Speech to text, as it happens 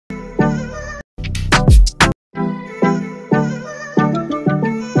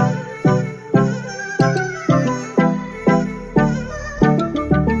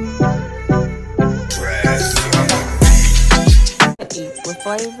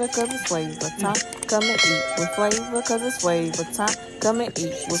flavor, cause it's flavor time. Come and eat with flavor, cause it's flavor time. Come and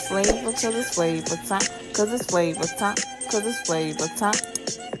eat with flavor, cause it's flavor time. Cause it's flavor time, cause it's flavor time.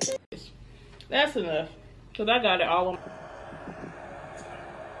 That's enough, cause I got it all on.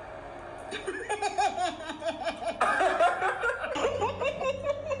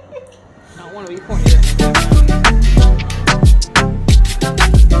 I don't want to be pointed at me.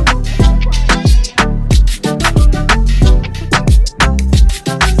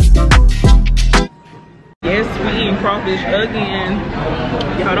 Yes, we eating crawfish again.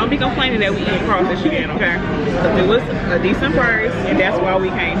 Y'all don't be complaining that we eating crawfish again, okay? Because it was a decent price, and that's why we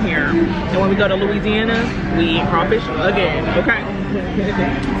came here. And when we go to Louisiana, we eat crawfish again, okay?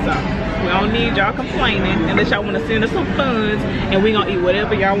 So, we don't need y'all complaining unless y'all want to send us some funds, and we gonna eat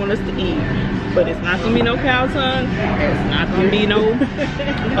whatever y'all want us to eat. But it's not gonna be no cow tongue. It's not gonna be no,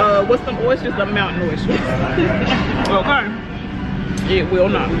 what's some oysters? The mountain oysters. Okay? It will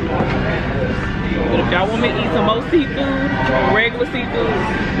not. But if y'all want me to eat some more seafood, regular seafood,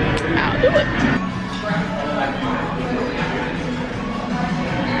 I'll do it.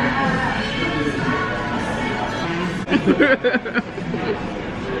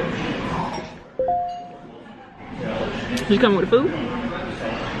 You coming with the food?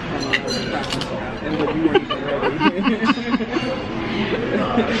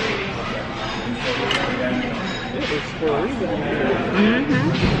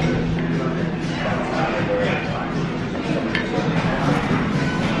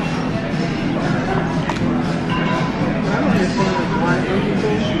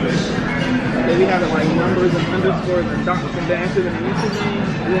 They have like numbers and underscores and dots and dashes and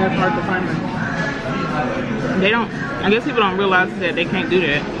anything. Yeah, it's hard to find them. They don't. I guess people don't realize that they can't do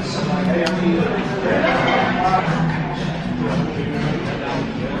that.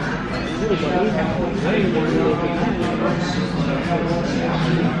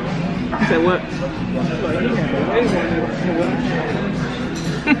 You said what?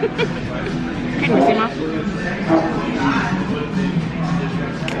 Can you see my food?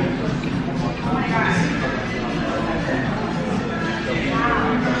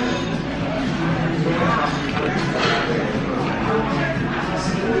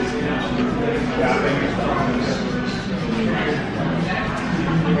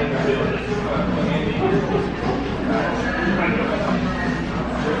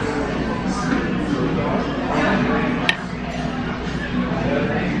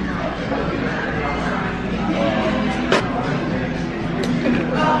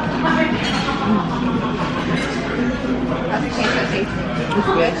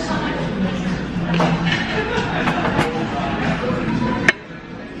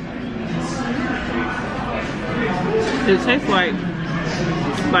 It tastes like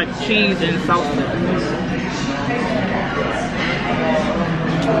cheese and salsa.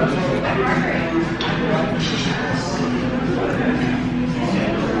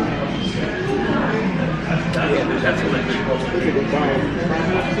 That's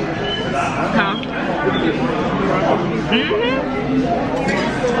huh?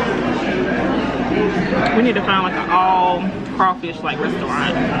 We need to find like an all crawfish like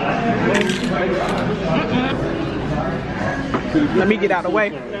restaurant. Let me get out of the way.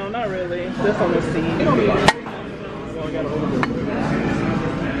 No, not really. Just on the sea.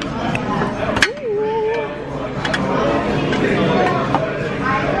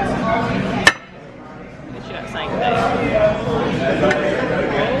 Get you that same thing.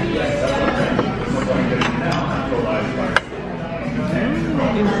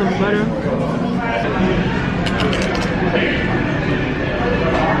 Give me some butter.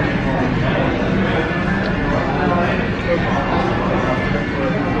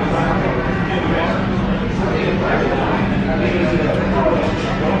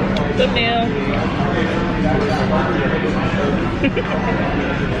 Good meal.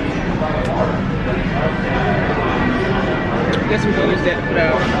 Guess we're gonna use that to put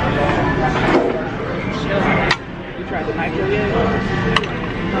out. You tried the nitro yet?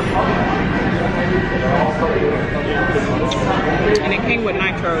 And it came with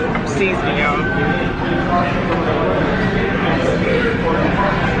nitro seasoning, y'all.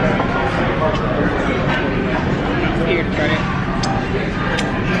 I'm scared to try it.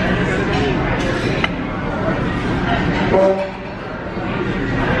 Oh,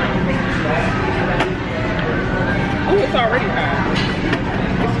 it's already hot.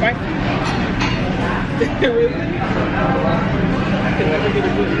 It's spicy. Really? I could never get a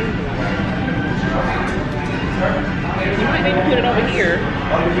good one. You might need to put it over here.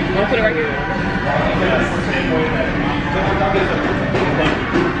 I'll put it right here.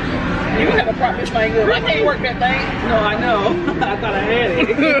 You have to prop this thing up. I can't work that thing. No, I know. I thought I had it.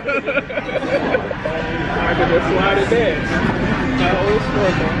 I could just slide it back. That old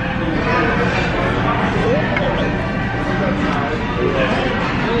snorkel.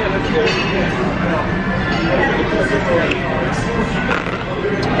 Yeah, that's good.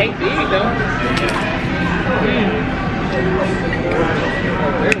 They big though.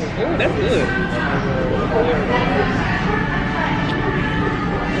 Oh, that's good.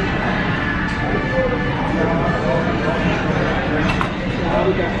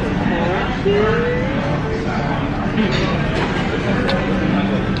 We got some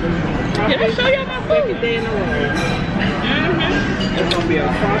Can I show y'all my food? Day in a row. It's gonna be a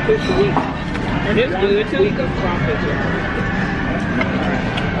crawfish week. And it's good too. Week of crawfish.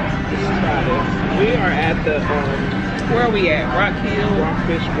 We are at the where are we at? Rock Hill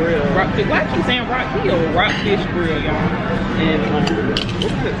Rockfish Grill. Rockfish. Why I keep saying Rock Hill? Rockfish Grill, y'all. And what's it?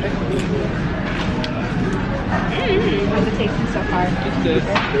 How's it tasting so far? It's good.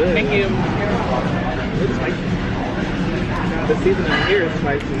 Good. Thank you. It's spicy. Now the seasoning here is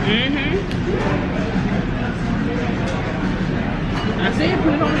spicy. I said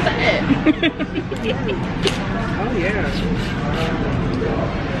put it on the side. Oh yeah.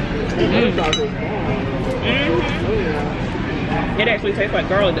 Oh yeah. It actually tastes like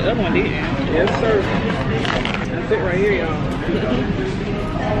garlic. The other one didn't. Yes sir. That's it right here, y'all.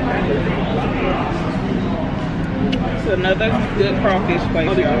 It's another good crawfish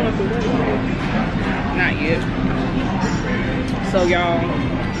place, y'all. Not yet. So y'all,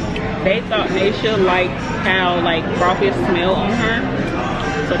 they thought Naisha liked how like crawfish smell on her,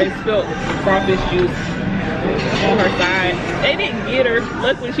 so they spilled crawfish juice on her side. They didn't get her.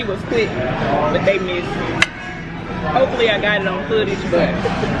 Luckily she was quick, but they missed. Hopefully I got it on footage, but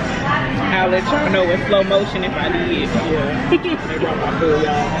I'll let y'all know in slow motion if I did. Yeah. They brought my food,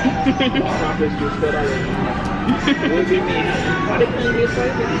 y'all. Crawfish juice spilled all over. Would be me. Why they couldn't get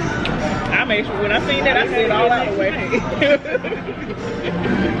flavor? I made sure when I seen that I said it all out the way.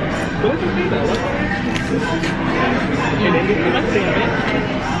 What you see though? And then you must see it.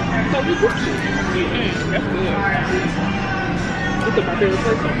 So we Gucci. That's good. This is my favorite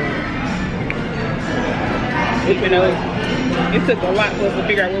place so far. Even though it took a lot for us to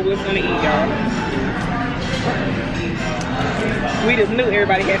figure out what we was gonna eat, y'all. We just knew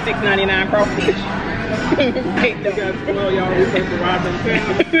everybody had $6.99 crawfish. You guys, well, y'all, we first arrived in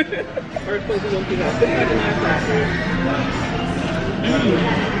town. First place we went to got $6.99 crawfish.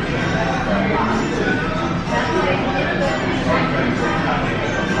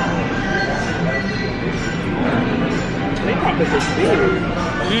 They crawfish is big.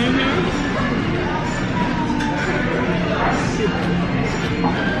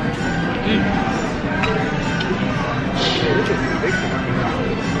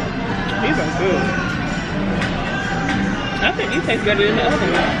 These are good. I think these taste better than the other ones.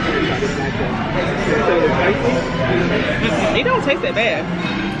 They don't taste that bad.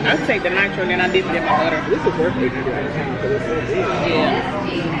 I take the nitro and then I dip it in my butter. This is worth it because it's so big. Yeah.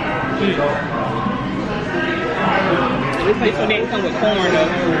 This one didn't come with corn though.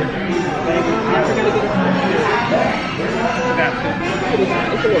 Gotcha.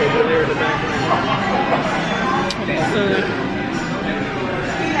 It's a little glare in the background. That's good.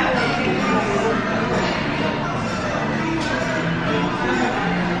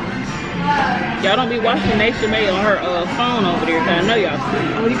 Y'all don't be watching Naisha May on her phone over there, cause I know y'all see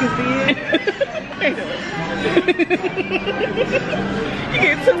it. Oh, you can see it? You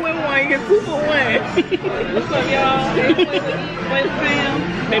get 2 in 1, you get 2 for 1. What's up, y'all? Play with Sam.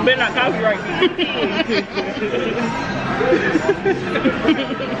 They better not copyright me.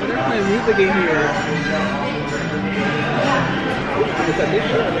 There's no music in here.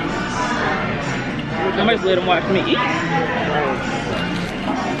 I'm just let them watch me eat.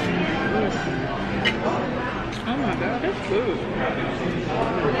 Oh my god, that's good.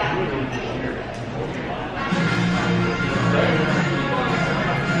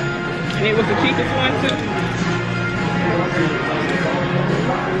 And it was the cheapest one too.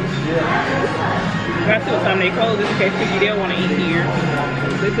 I took some they closed just in case people don't want to eat here.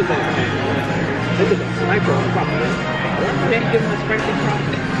 This is a sniper on top of it. They give them a spicy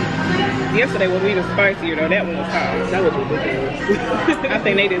crawfish. Yesterday was even spicier though. That one was hot. That was ridiculous. I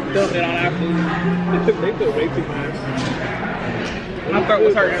think they just dumped it on our food. They put way too much. My throat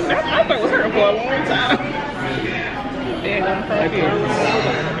was hurting. My throat was hurting for a long time.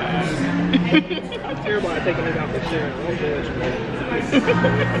 I'm terrible at taking this out for sure.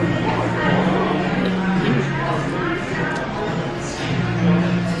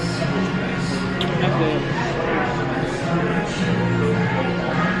 That's good.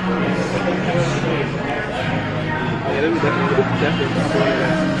 Yeah, Yeah, this is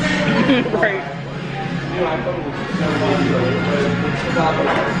definitely right.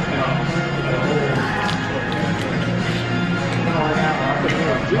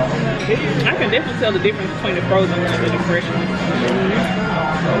 I can definitely tell the difference between the frozen ones and the fresh ones.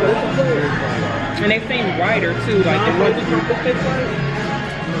 And they seem whiter too, like the ones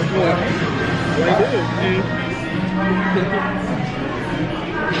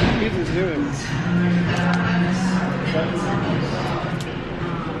This is good.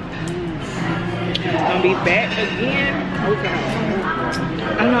 Gonna be back again. Okay.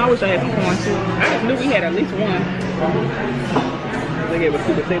 I don't know, I wish I had some corn too. I just knew we had at least one. They gave us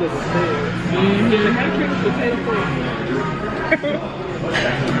 2 potatoes instead.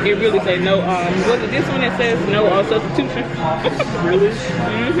 It really say no, was it this one that says no substitution? Really?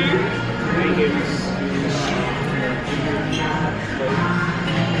 Thank you.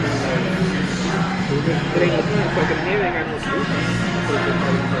 It ain't no fucking hair, ain't got no soup.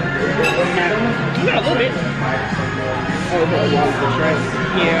 You got a little bit. Oh, the shrimp.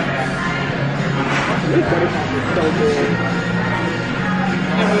 Yeah. This butter sauce is so good.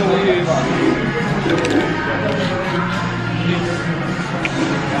 It really is.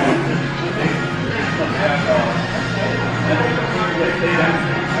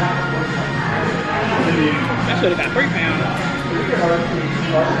 I should have got 3 pounds.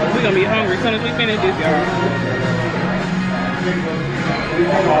 We're gonna be hungry as soon as we finish this, y'all.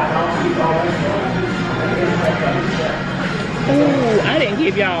 Ooh, I didn't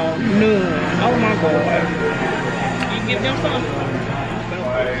give y'all none. Oh my god. You give them some?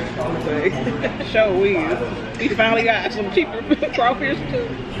 Show we finally got some cheaper crawfish too.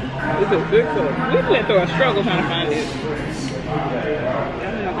 It's a good cook. We went through a struggle trying to find this.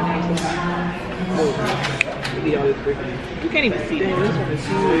 You can't even see that. This one is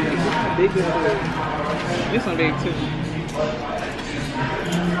huge. Big as well. This one big too.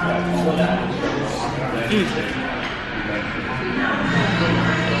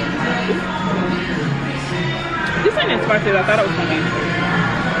 This ain't as spicy as I thought it was gonna be.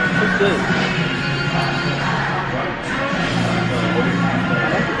 It's good. I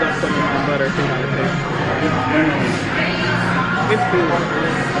like to dump some of my butter too. It's good.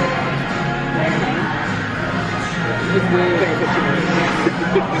 It's good.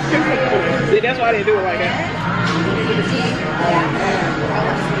 See, that's why I didn't do it like that.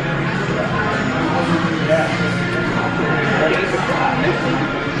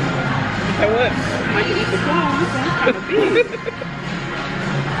 So what? I can eat the claw.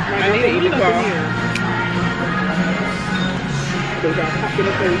 I need to eat the claw.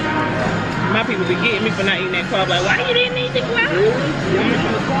 My people be getting me for not eating that claw. Like, why you didn't eat the claw? Really?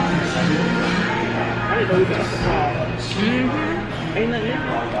 I didn't know we got the claw. Ain't nothing in it.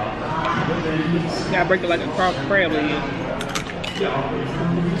 Gotta break it like a crab leg.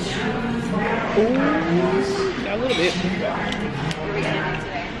 Ooh, got a little bit.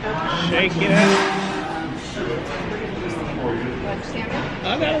 Shake it out. I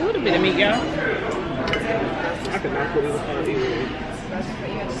got a little bit of meat, y'all. I could not put it on either. I'm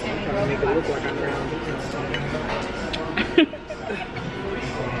trying to make it look like I'm round.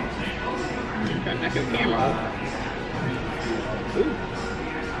 I'm trying to knock his camera off. Ooh.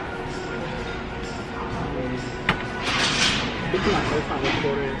 This is my first time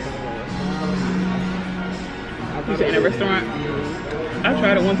ordering somewhere. In a restaurant? I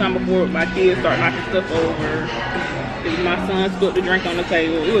tried it one time before my kids start knocking stuff over. My son spilled the drink on the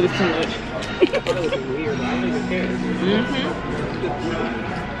table. It was too much. I thought it was weird, but I don't even care.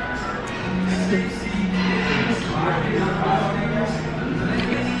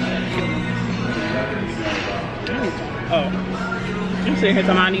 Oh. I'm sitting here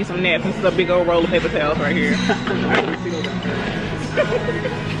talking about I need some napkins. This is a big old roll of paper towels right here.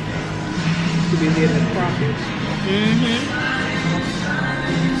 Too busy in the crawfish.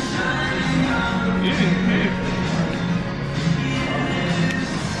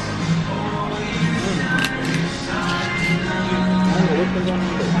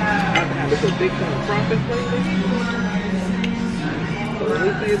 I've been having this big kind of crawfish lately. So when we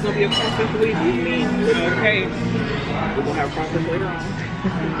say it's gonna be a crawfish week, we mean okay. We're gonna have crawfish later on.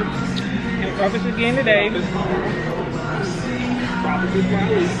 And crawfish again today. Crawfish is why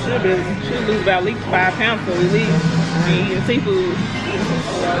we should lose about at least 5 pounds so we leave. And eating seafood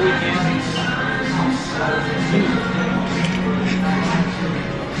all weekend.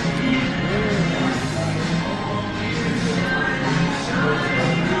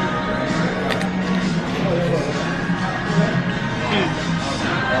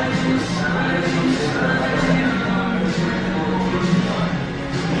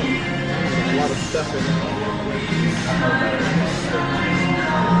 A lot of stuff in there.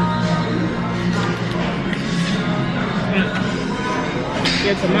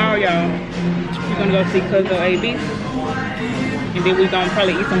 then tomorrow, y'all, we're gonna go see Cousin AB. And then we're gonna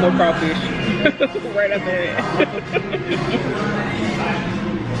probably eat some more crawfish. Right after that.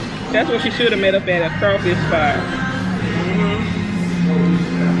 That's what she should have met up at, a crawfish spot.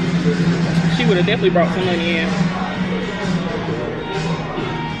 She would have definitely brought some money in.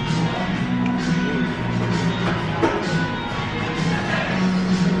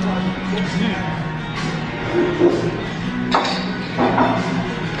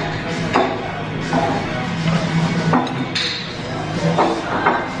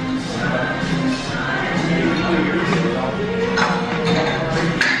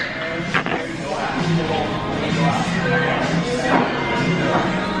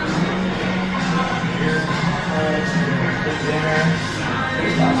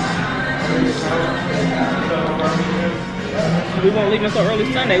 We won't leave so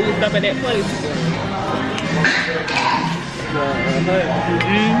early Sunday. We'll stop at that place.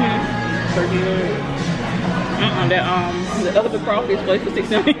 The other big crawfish place for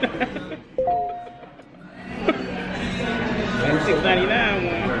 $6.99. And $6.99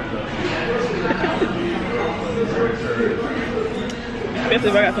 one. Especially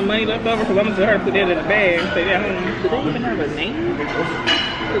if I got some money left over, because I'm gonna tell her to put that in a bag and say that. Do they even have a name?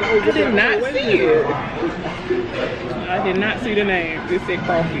 I did not see it. I did not see the name. It said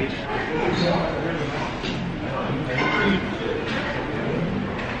Crawfish.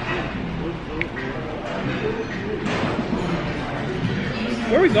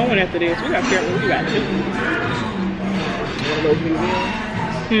 Where are we going after this? We got to figure out what we got to do. One of those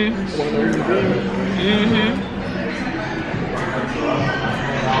museums? One of those museums?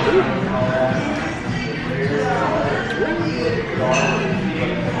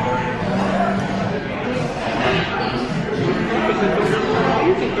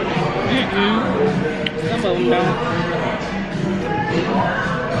 Some of them don't.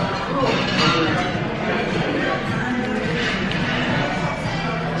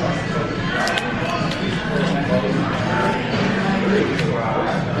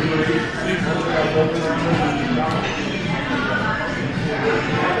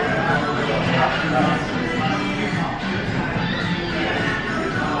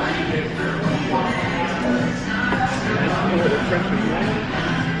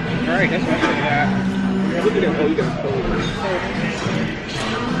 Alright, that's what I should have. Look at that. Oh, you got a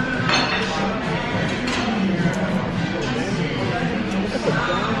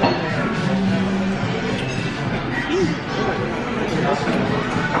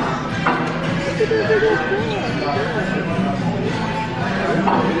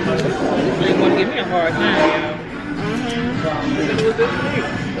They want to give me a hard time, y'all.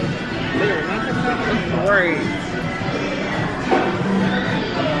 Right.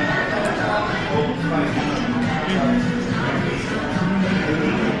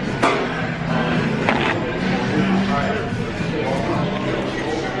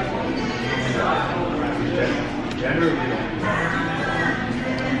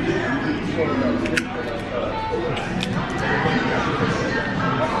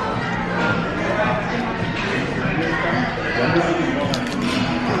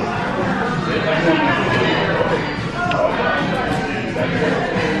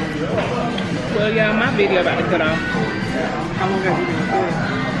 Well, y'all, my video about to cut off. How long have you been recording?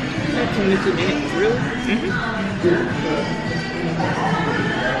 Like 22 minutes. Really?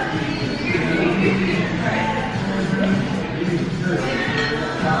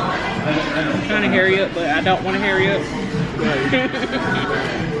 I'm trying to hurry up, but I don't want to hurry up.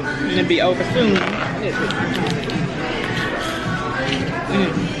 And it'll be over soon.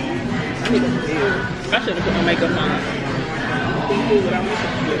 I should have put my makeup on.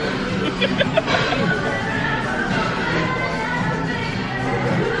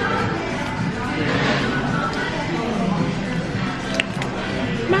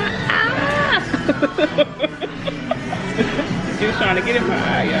 My eye! She was trying to get in my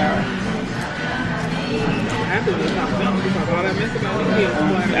eye, y'all.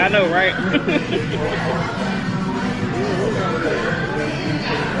 I know, right?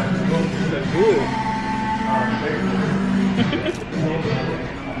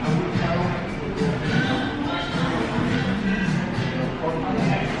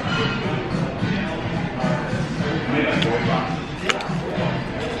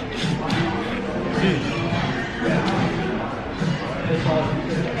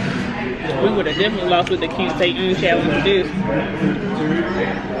 We would have definitely lost with the can't say challenge with this.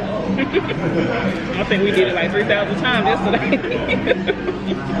 I think we did it like 3,000 times yesterday.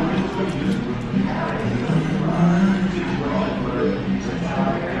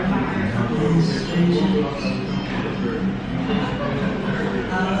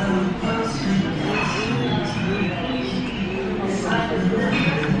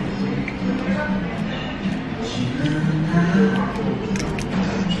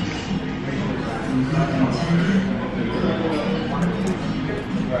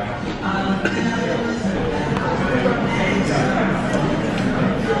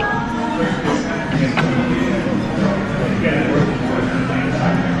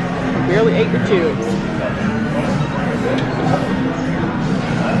 Barely ate the chips.